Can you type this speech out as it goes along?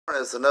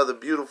It's another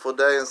beautiful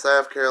day in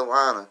South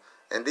Carolina,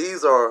 and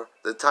these are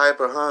the type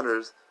of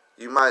hunters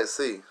you might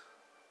see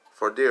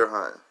for deer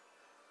hunting.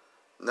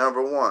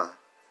 Number one,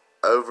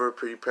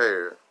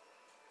 over-prepared.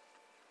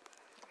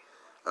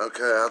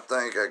 Okay, I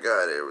think I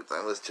got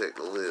everything. Let's check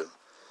the list.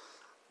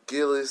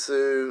 Ghillie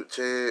suit,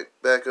 check.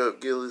 Backup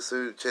ghillie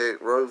suit,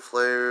 check. Road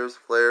flares,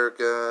 flare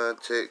gun,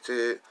 check,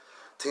 check.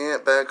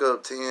 Tent,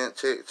 backup tent,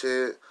 check,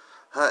 check.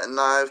 Hunting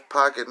knife,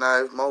 pocket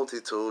knife,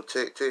 multi-tool,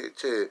 check, check,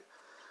 check.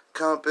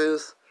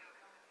 Compass,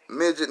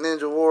 midget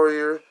ninja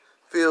warrior,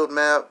 field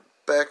map,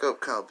 backup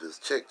compass,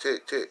 check,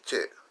 check, check,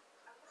 check.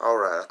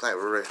 Alright, I think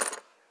we're ready.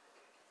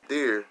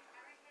 Deer,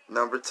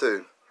 number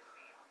two,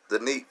 the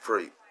neat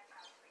freak.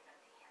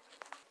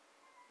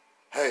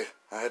 Hey,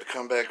 I had to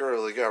come back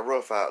early. It got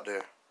rough out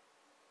there.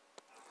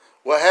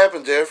 What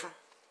happened, Jeffrey?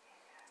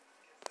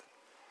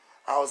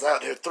 I was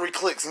out there 3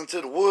 clicks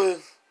into the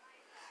woods,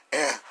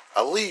 and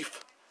a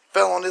leaf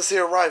fell on this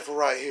here rifle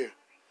right here.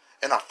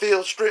 And I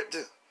field stripped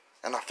it,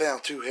 and I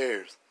found 2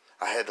 hairs.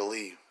 I had to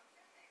leave.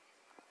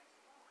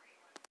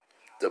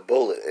 The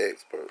bullet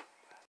expert.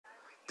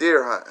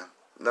 Deer hunting,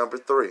 number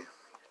 3.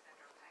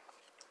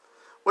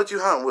 What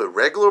you hunting with,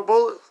 regular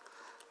bullets?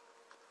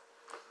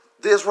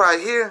 This right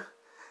here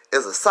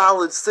is a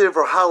solid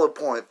silver hollow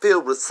point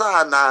filled with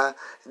cyanide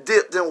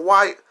dipped in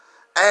white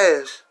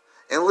ash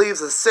and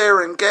leaves a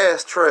sarin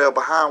gas trail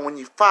behind when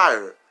you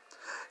fire it.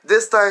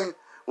 This thing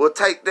will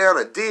take down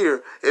a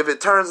deer if it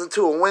turns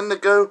into a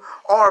wendigo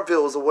or if it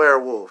was a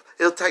werewolf.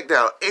 It'll take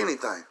down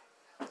anything.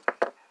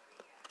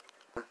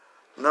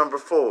 Number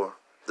 4,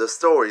 the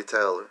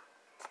storyteller.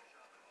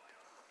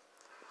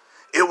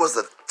 It was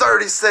a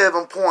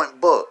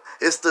 37-point buck.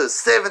 It stood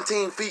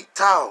 17 feet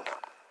tall.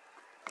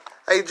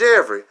 Hey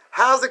Jeffrey,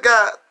 how's it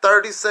got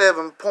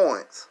 37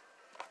 points?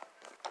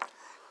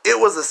 It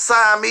was a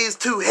Siamese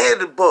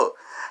 2-headed buck.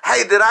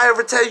 Hey, did I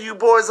ever tell you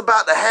boys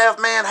about the half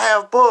man,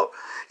 half buck?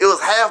 It was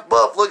half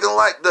buff looking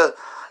like the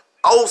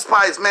Old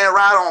Spice man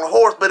riding on a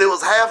horse, but it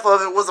was half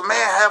of it was a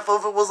man, half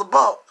of it was a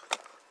buck.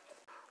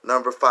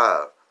 Number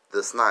 5,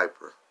 the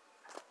sniper.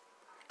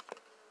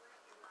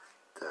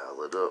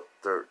 Dial it up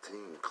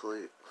 13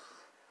 clicks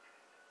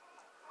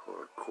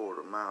for a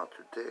quarter-mile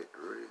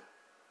trajectory.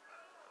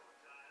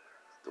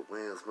 The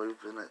wind's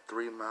moving at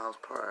 3 miles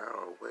per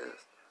hour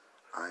west.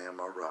 I am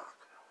a rock.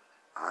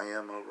 I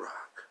am a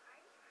rock.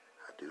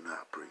 I do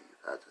not breathe.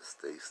 I just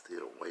stay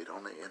still, wait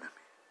on the enemy.